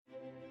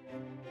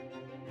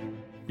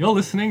You're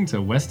listening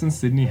to Western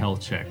Sydney Health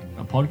Check,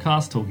 a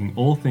podcast talking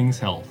all things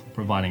health,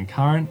 providing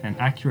current and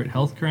accurate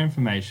healthcare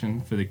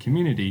information for the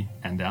community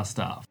and our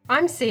staff.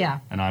 I'm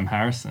Sia. And I'm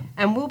Harrison.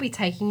 And we'll be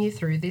taking you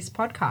through this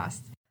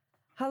podcast.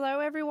 Hello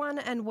everyone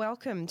and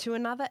welcome to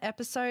another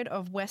episode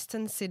of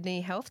Western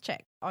Sydney Health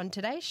Check. On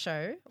today's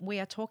show,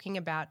 we are talking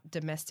about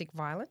domestic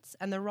violence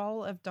and the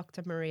role of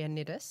Dr. Maria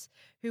Nittis,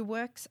 who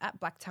works at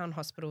Blacktown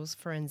Hospital's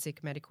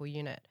Forensic Medical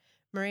Unit.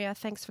 Maria,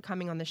 thanks for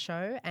coming on the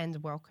show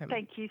and welcome.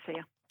 Thank you,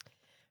 Sia.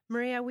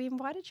 Maria, we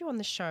invited you on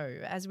the show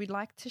as we'd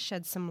like to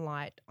shed some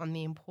light on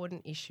the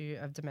important issue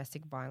of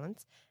domestic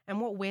violence and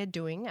what we're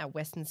doing at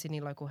Western Sydney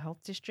Local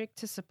Health District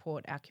to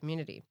support our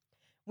community.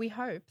 We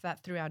hope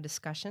that through our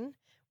discussion,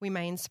 we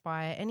may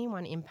inspire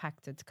anyone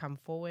impacted to come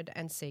forward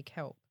and seek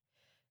help.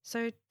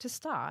 So to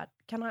start,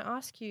 can I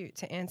ask you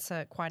to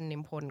answer quite an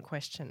important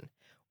question?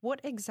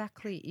 What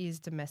exactly is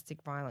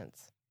domestic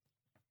violence?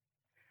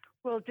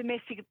 Well,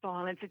 domestic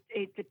violence,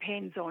 it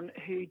depends on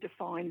who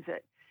defines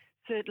it.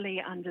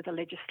 Certainly under the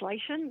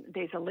legislation,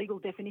 there's a legal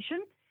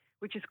definition,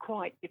 which is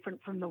quite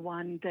different from the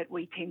one that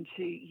we tend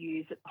to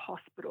use at the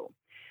hospital.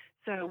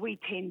 So we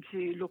tend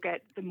to look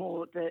at the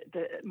more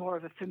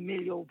of a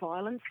familial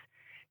violence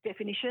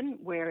definition,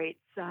 where it's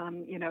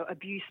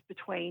abuse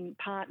between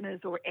partners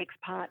or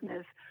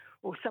ex-partners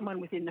or someone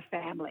within the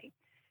family,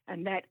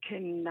 and that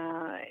can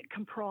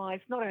comprise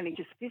not only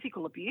just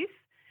physical abuse,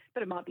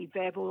 but it might be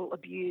verbal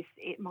abuse,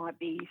 it might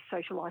be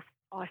social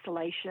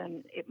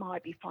isolation, it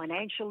might be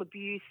financial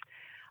abuse.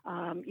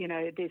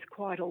 There's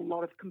quite a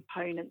lot of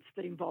components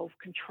that involve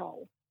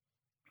control.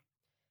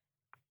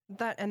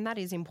 That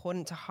is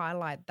important to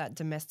highlight, that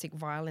domestic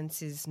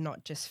violence is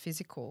not just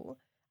physical.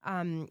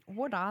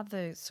 What are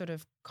the sort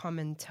of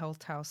common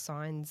telltale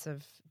signs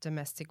of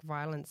domestic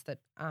violence that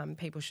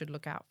people should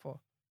look out for?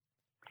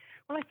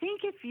 Well, I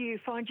think if you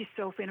find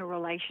yourself in a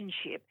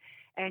relationship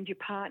and your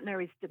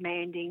partner is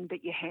demanding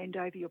that you hand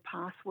over your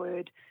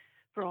password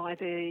for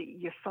either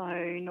your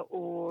phone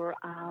or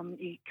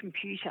your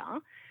computer,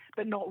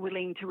 but not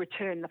willing to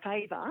return the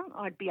favour,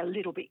 I'd be a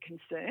little bit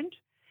concerned.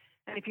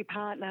 And if your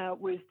partner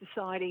was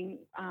deciding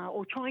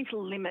or trying to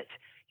limit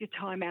your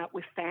time out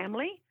with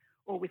family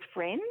or with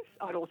friends,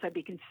 I'd also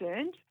be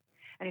concerned.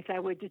 And if they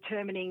were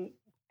determining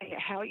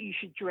how you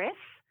should dress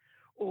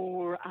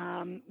or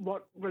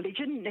what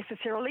religion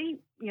necessarily,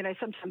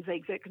 sometimes they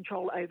exert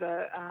control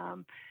over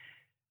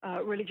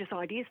religious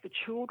ideas for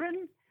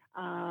children,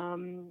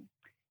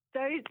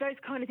 those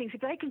kind of things.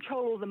 If they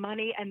control all the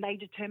money and they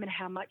determine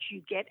how much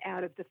you get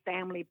out of the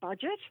family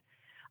budget,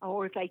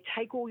 or if they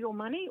take all your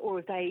money, or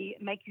if they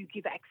make you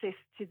give access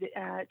to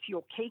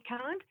your key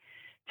card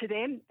to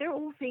them, they're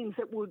all things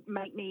that would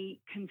make me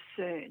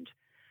concerned.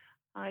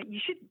 You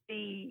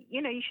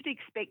should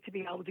expect to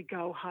be able to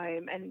go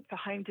home and for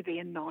home to be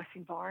a nice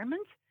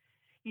environment.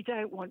 You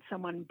don't want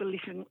someone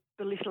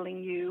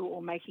belittling you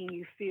or making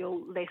you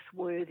feel less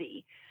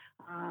worthy.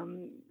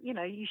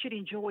 You should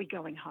enjoy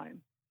going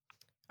home.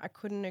 I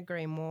couldn't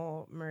agree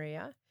more,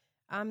 Maria.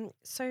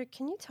 So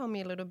can you tell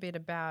me a little bit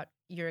about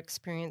your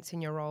experience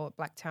in your role at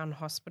Blacktown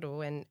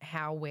Hospital and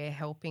how we're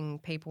helping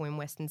people in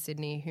Western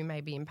Sydney who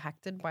may be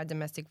impacted by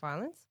domestic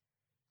violence?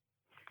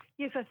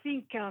 Yes, I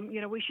think,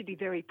 we should be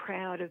very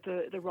proud of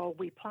the role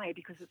we play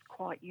because it's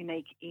quite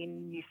unique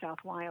in New South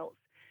Wales.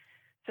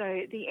 So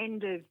at the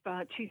end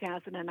of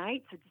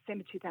 2008, so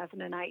December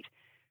 2008,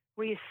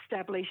 we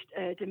established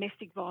a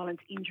domestic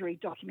violence injury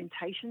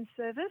documentation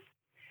service,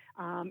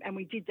 and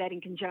we did that in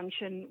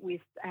conjunction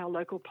with our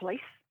local police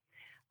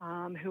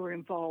who are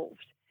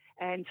involved.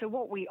 And so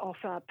what we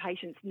offer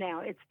patients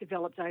now, it's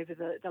developed over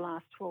the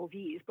last 12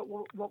 years, but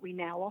what we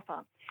now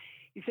offer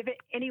is if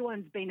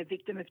anyone's been a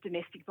victim of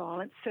domestic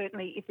violence,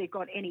 certainly if they've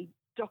got any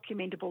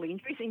documentable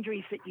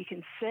injuries that you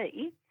can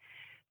see,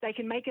 they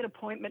can make an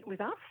appointment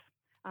with us.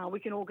 We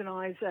can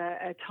organise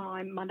a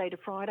time Monday to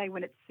Friday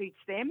when it suits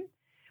them.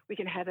 We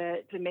can have a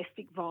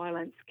domestic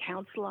violence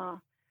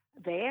counsellor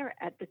there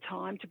at the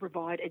time to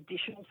provide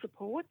additional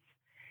supports.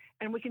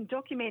 And we can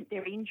document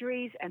their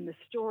injuries and the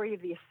story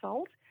of the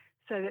assault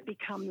so that it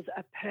becomes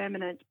a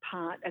permanent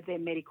part of their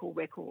medical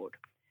record.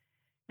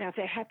 Now, if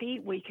they're happy,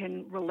 we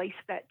can release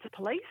that to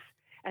police,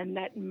 and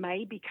that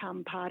may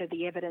become part of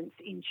the evidence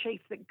in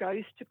chief that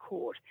goes to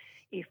court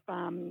if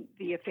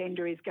the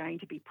offender is going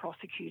to be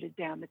prosecuted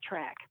down the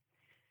track.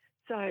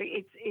 So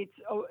it's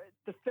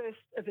the first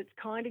of its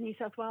kind in New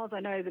South Wales. I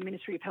know the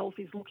Ministry of Health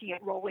is looking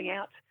at rolling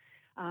out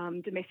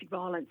domestic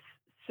violence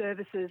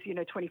services,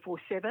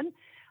 24/7,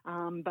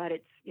 but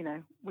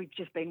we've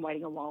just been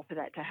waiting a while for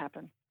that to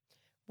happen.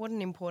 What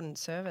an important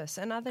service.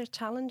 And are there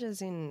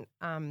challenges in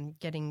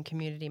getting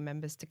community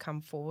members to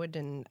come forward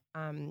and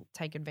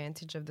take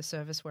advantage of the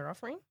service we're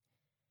offering?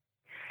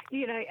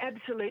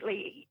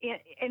 Absolutely.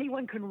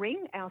 Anyone can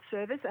ring our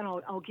service, and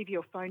I'll give you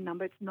a phone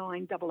number. It's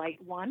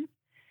 9881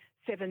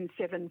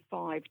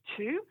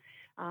 7752.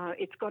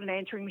 It's got an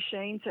answering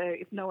machine, so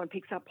if no one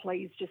picks up,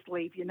 please just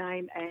leave your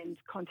name and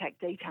contact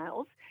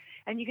details,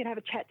 and you can have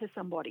a chat to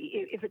somebody.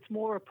 If it's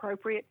more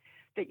appropriate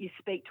that you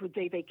speak to a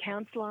DV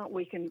counsellor.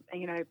 We can,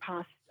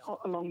 pass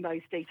along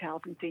those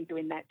details and send you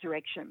in that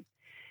direction.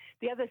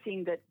 The other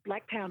thing that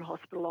Blacktown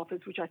Hospital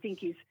offers, which I think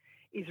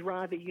is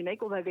rather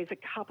unique, although there's a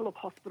couple of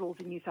hospitals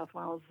in New South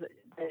Wales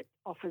that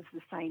offers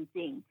the same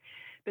thing,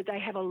 but they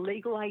have a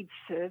legal aid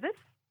service,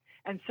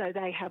 and so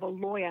they have a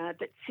lawyer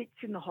that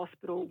sits in the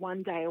hospital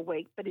 1 day a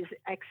week but is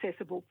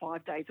accessible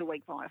 5 days a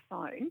week via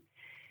phone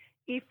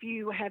if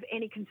you have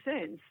any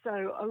concerns.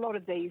 So a lot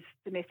of these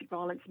domestic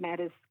violence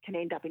matters can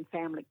end up in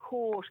family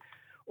court,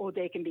 or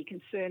there can be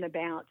concern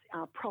about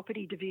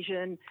property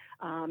division,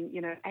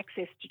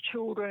 access to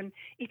children.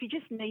 If you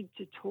just need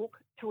to talk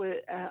to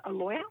a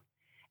lawyer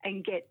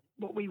and get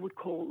what we would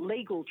call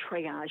legal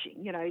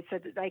triaging, so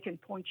that they can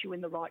point you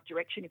in the right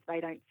direction if they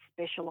don't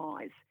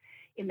specialise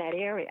in that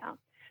area,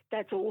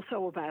 that's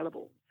also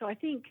available. So I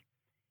think,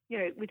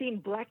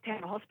 within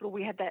Blacktown Hospital,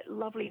 we have that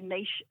lovely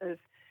niche of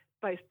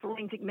both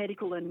forensic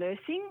medical and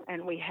nursing,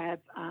 and we have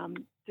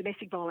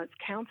domestic violence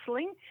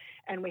counselling,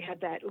 and we have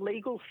that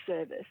legal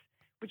service,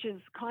 which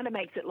kind of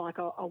makes it like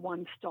a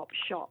one-stop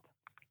shop.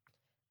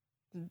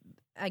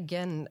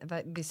 Again,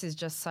 this is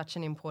just such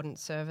an important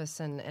service,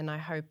 and I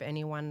hope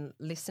anyone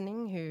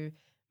listening who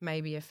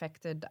may be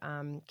affected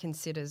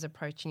considers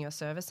approaching your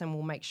service, and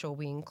we'll make sure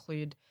we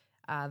include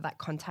that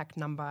contact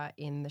number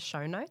in the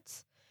show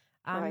notes.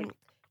 Right.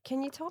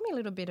 Can you tell me a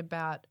little bit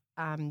about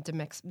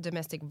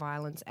domestic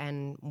violence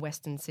and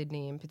Western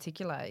Sydney in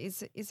particular?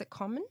 Is it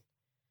common?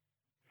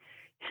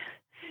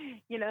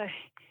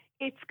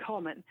 It's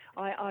common.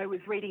 I was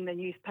reading the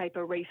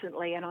newspaper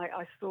recently and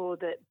I saw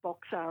that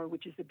BOXAR,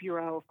 which is the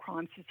Bureau of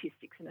Crime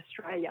Statistics in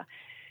Australia,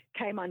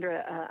 came under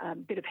a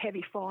bit of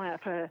heavy fire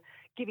for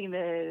giving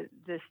the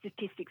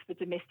statistics for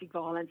domestic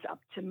violence up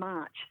to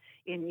March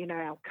in,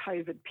 our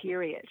COVID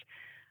period.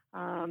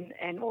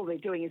 And all they're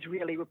doing is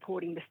really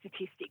reporting the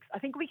statistics. I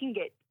think we can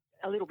get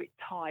a little bit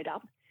tied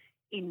up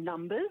in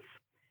numbers.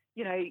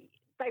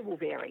 They will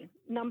vary.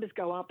 Numbers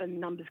go up and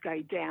numbers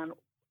go down.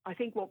 I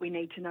think what we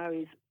need to know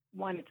is,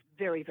 one, it's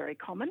very, very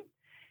common.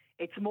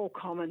 It's more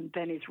common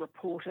than is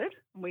reported.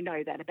 We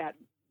know that about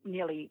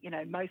nearly,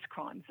 most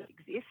crimes that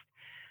exist.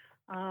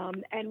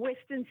 And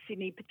Western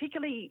Sydney,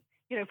 particularly,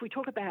 if we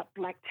talk about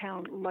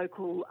Blacktown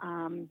local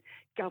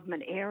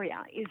government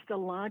area, is the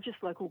largest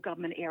local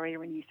government area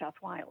in New South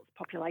Wales,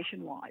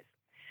 population-wise.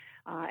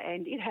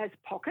 And it has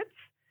pockets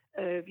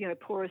of,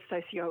 poorer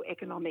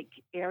socio-economic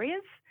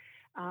areas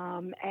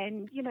and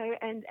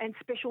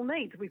special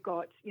needs. We've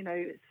got,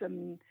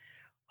 some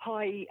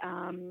high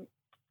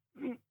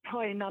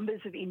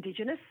numbers of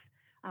Indigenous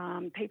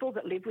people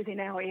that live within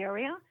our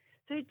area.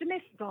 So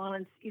domestic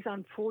violence is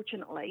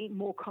unfortunately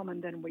more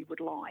common than we would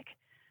like.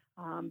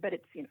 But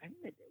it's,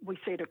 we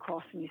see it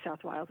across New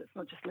South Wales. It's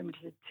not just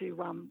limited to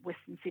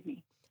Western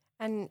Sydney.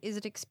 And is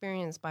it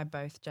experienced by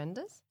both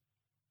genders?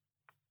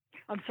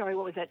 I'm sorry,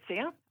 what was that,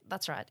 Sia?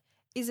 That's right.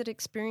 Is it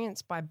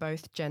experienced by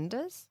both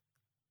genders?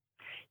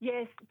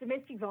 Yes,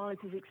 domestic violence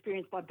is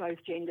experienced by both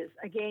genders.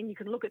 Again, you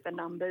can look at the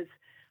numbers.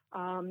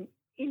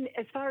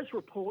 As far as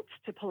reports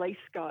to police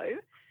go,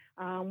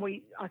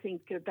 I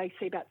think they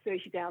see about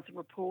 30,000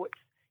 reports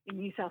in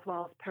New South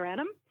Wales per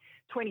annum.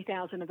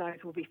 20,000 of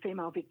those will be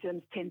female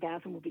victims,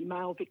 10,000 will be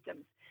male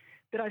victims.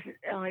 But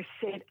I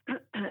said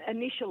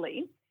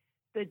initially,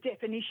 the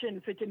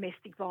definition for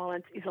domestic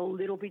violence is a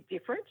little bit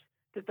different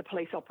that the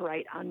police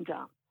operate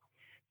under.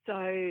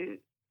 So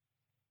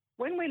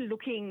when we're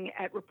looking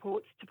at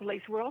reports to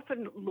police, we're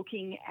often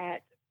looking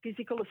at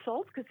physical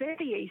assaults because they're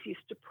the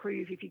easiest to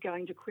prove if you're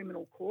going to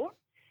criminal court.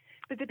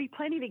 But there'd be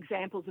plenty of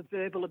examples of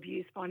verbal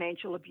abuse,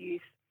 financial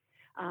abuse,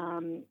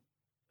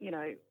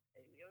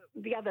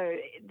 the other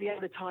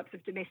types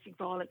of domestic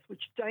violence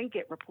which don't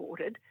get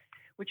reported,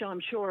 which I'm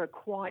sure are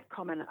quite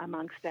common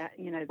amongst that,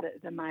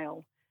 the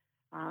male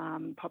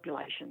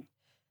population.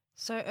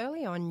 So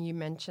early on you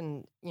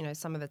mentioned,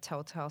 some of the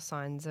telltale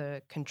signs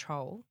are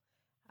control.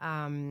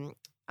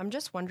 I'm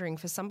just wondering,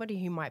 for somebody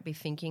who might be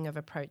thinking of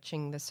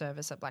approaching the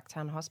service at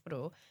Blacktown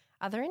Hospital,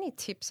 are there any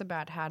tips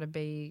about how to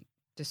be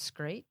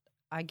discreet,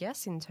 I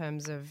guess, in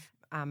terms of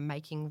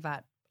making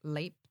that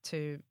leap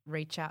to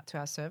reach out to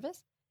our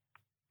service?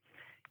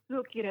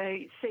 Look,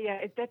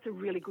 Sia, that's a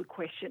really good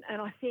question. And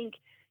I think,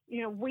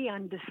 we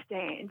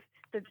understand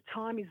that the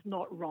time is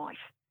not right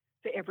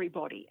for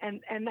everybody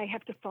and they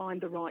have to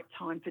find the right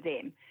time for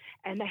them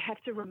and they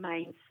have to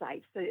remain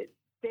safe. So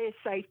their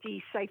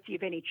safety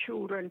of any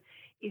children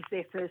is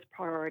their first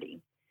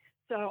priority.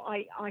 So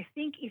I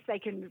think if they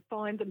can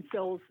find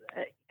themselves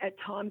at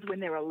times when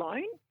they're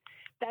alone,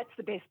 that's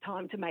the best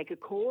time to make a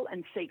call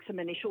and seek some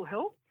initial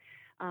help.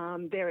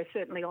 There are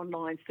certainly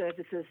online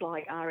services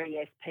like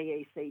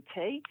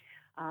RESPECT,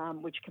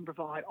 which can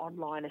provide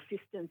online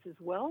assistance as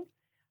well.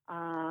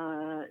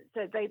 So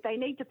they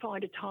need to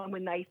find a time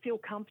when they feel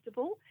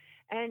comfortable,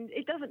 and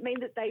it doesn't mean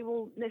that they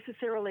will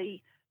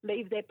necessarily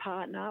leave their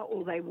partner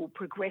or they will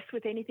progress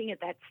with anything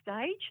at that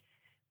stage,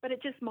 but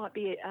it just might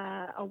be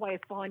a way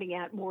of finding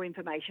out more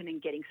information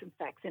and getting some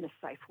facts in a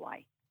safe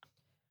way.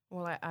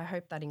 Well, I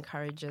hope that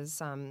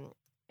encourages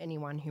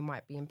anyone who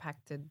might be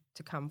impacted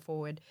to come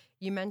forward.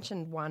 You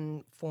mentioned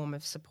one form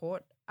of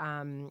support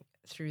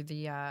through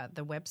the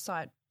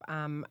website.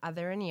 Are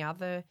there any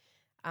other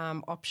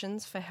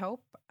options for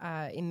help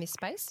in this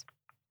space?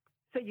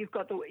 So you've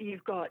got the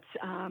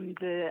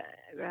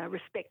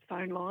Respect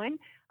phone line.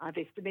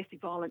 There's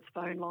domestic violence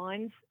phone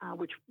lines,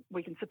 which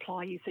we can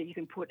supply you, so you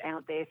can put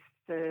out there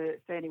for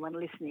anyone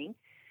listening.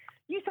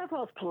 New South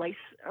Wales Police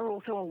are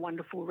also a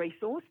wonderful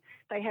resource.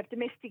 They have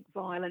domestic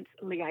violence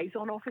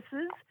liaison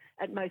officers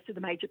at most of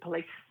the major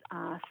police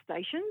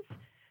stations.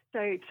 So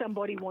if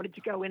somebody wanted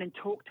to go in and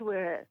talk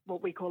to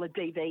what we call a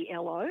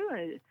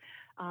DVLO,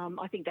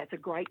 I think that's a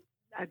great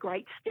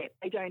step.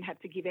 They don't have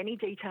to give any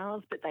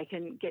details, but they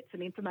can get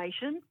some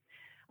information.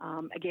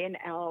 Again,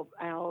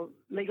 our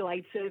legal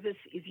aid service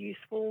is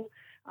useful.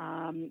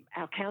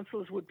 Our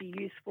counsellors would be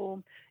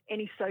useful.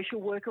 Any social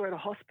worker at a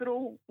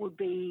hospital would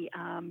be,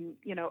 a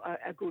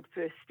good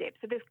first step.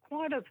 So there's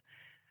quite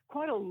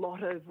a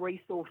lot of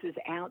resources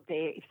out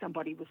there if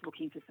somebody was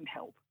looking for some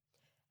help.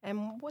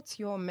 And what's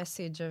your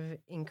message of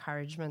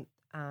encouragement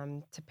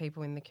to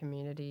people in the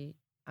community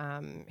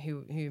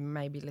who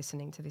may be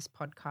listening to this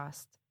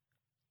podcast?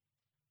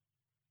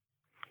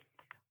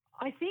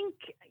 I think,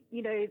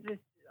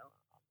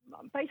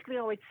 basically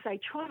I would say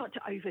try not to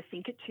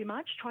overthink it too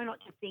much. Try not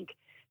to think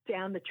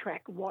down the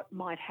track what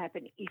might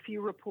happen if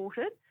you report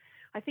it.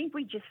 I think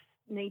we just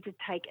need to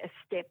take a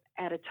step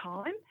at a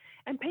time,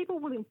 and people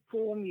will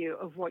inform you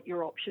of what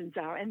your options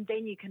are, and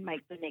then you can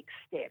make the next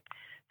step.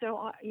 So,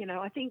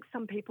 I think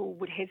some people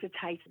would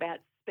hesitate about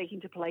speaking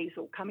to police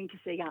or coming to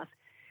see us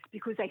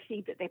because they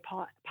think that their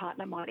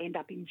partner might end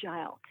up in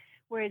jail,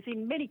 whereas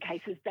in many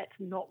cases that's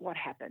not what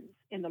happens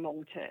in the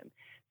long term.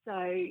 So,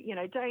 I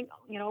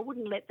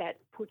wouldn't let that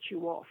put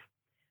you off.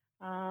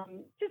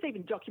 Just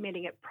even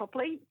documenting it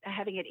properly,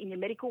 having it in your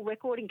medical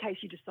record in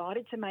case you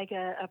decided to make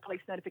a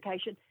police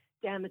notification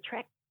down the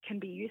track can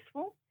be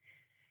useful.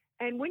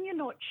 And when you're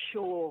not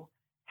sure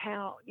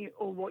how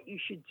or what you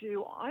should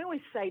do, I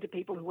always say to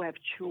people who have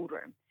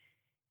children,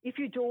 if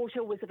your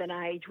daughter was of an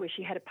age where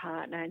she had a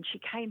partner and she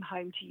came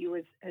home to you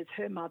as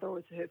her mother or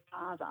as her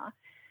father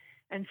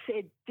and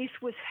said, this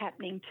was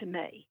happening to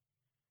me,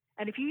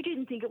 and if you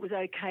didn't think it was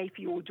okay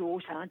for your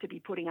daughter to be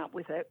putting up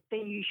with it,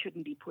 then you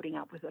shouldn't be putting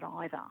up with it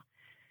either.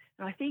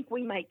 And I think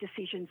we make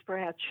decisions for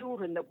our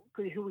children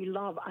who we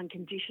love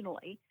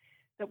unconditionally,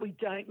 that we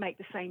don't make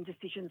the same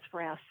decisions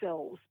for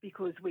ourselves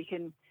because we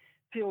can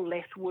feel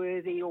less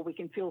worthy, or we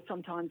can feel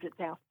sometimes it's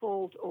our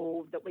fault,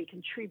 or that we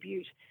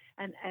contribute,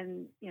 and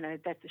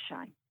that's a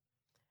shame.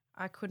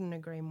 I couldn't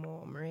agree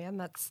more, Maria, and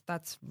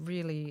that's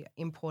really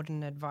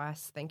important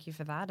advice. Thank you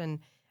for that. And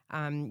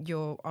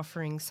you're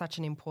offering such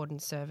an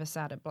important service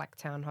out at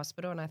Blacktown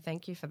Hospital, and I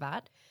thank you for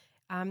that.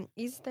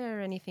 Is there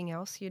anything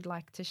else you'd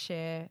like to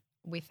share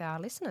with our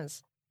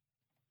listeners?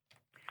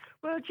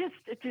 Well, just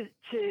to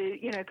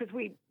because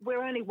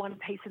we're only one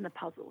piece in the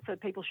puzzle, so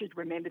people should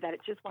remember that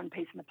it's just one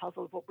piece in the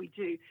puzzle of what we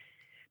do.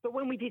 But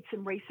when we did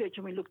some research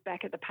and we looked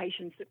back at the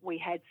patients that we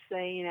had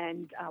seen,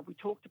 and we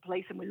talked to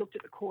police and we looked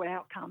at the court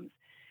outcomes,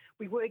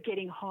 we were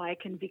getting higher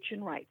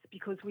conviction rates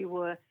because we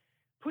were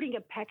putting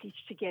a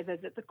package together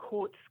that the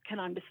courts can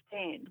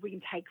understand. We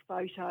can take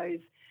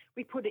photos.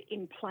 We put it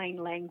in plain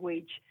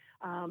language.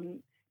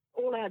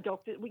 All our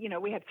doctors,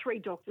 we have 3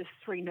 doctors,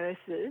 3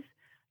 nurses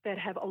that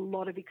have a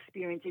lot of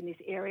experience in this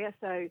area.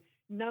 So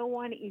no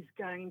one is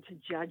going to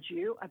judge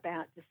you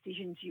about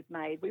decisions you've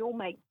made. We all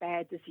make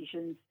bad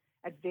decisions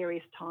at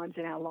various times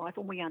in our life,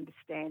 and we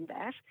understand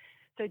that.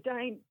 So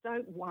don't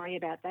worry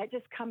about that.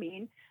 Just come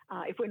in.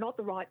 If we're not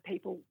the right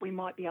people, we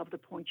might be able to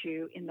point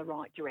you in the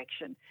right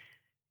direction.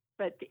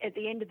 But at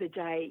the end of the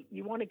day,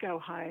 you want to go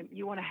home,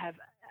 you want to have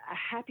a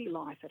happy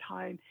life at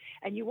home,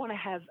 and you want to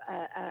have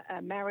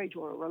a marriage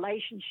or a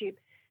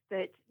relationship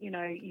that,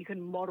 you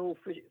can model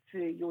for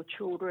your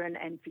children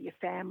and for your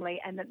family,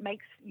 and that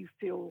makes you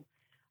feel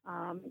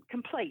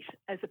complete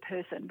as a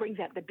person, brings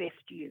out the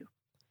best you.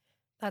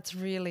 That's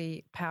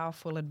really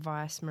powerful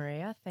advice,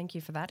 Maria. Thank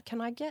you for that.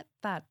 Can I get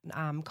that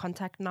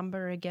contact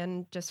number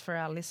again just for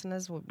our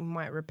listeners? We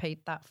might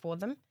repeat that for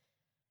them.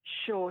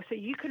 Sure. So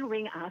you can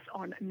ring us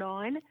on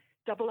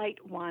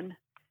 9881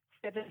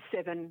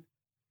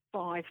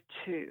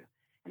 7752.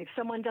 And if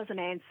someone doesn't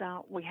answer,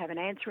 we have an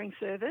answering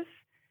service.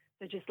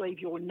 So just leave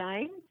your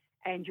name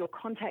and your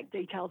contact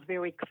details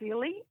very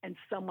clearly, and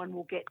someone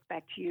will get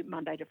back to you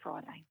Monday to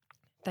Friday.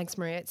 Thanks,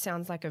 Maria. It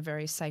sounds like a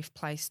very safe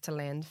place to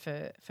land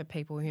for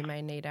people who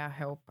may need our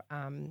help.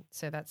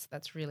 So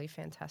that's really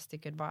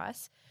fantastic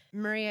advice.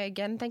 Maria,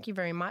 again, thank you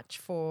very much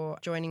for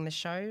joining the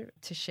show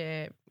to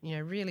share,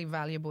 really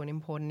valuable and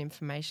important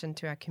information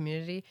to our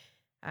community.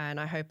 And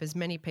I hope as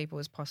many people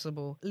as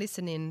possible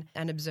listen in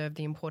and observe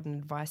the important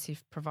advice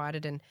you've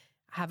provided and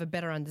have a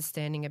better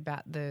understanding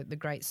about the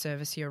great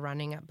service you're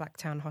running at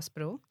Blacktown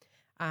Hospital.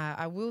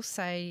 I will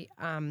say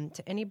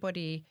to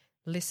anybody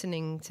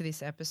listening to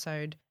this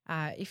episode,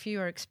 if you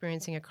are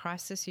experiencing a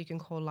crisis, you can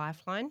call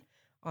Lifeline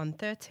on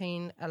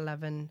 13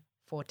 11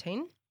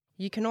 14.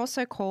 You can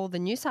also call the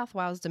New South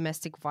Wales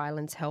Domestic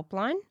Violence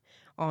Helpline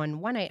on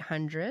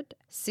 1800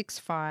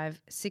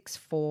 65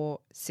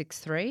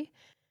 6463,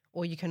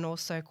 or you can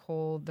also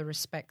call the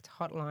Respect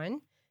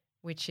hotline,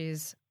 which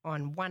is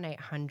on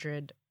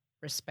 1800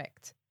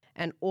 RESPECT.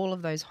 And all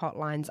of those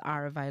hotlines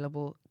are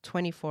available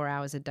 24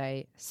 hours a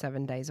day,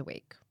 7 days a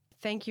week.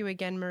 Thank you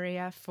again,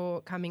 Maria,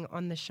 for coming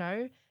on the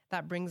show.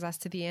 That brings us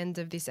to the end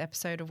of this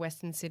episode of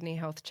Western Sydney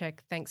Health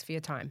Check. Thanks for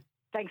your time.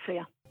 Thanks,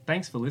 Leah.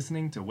 Thanks for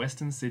listening to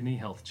Western Sydney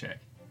Health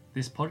Check.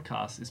 This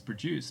podcast is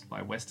produced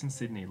by Western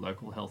Sydney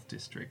Local Health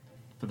District.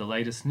 For the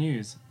latest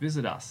news,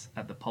 visit us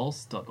at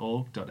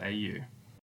thepulse.org.au.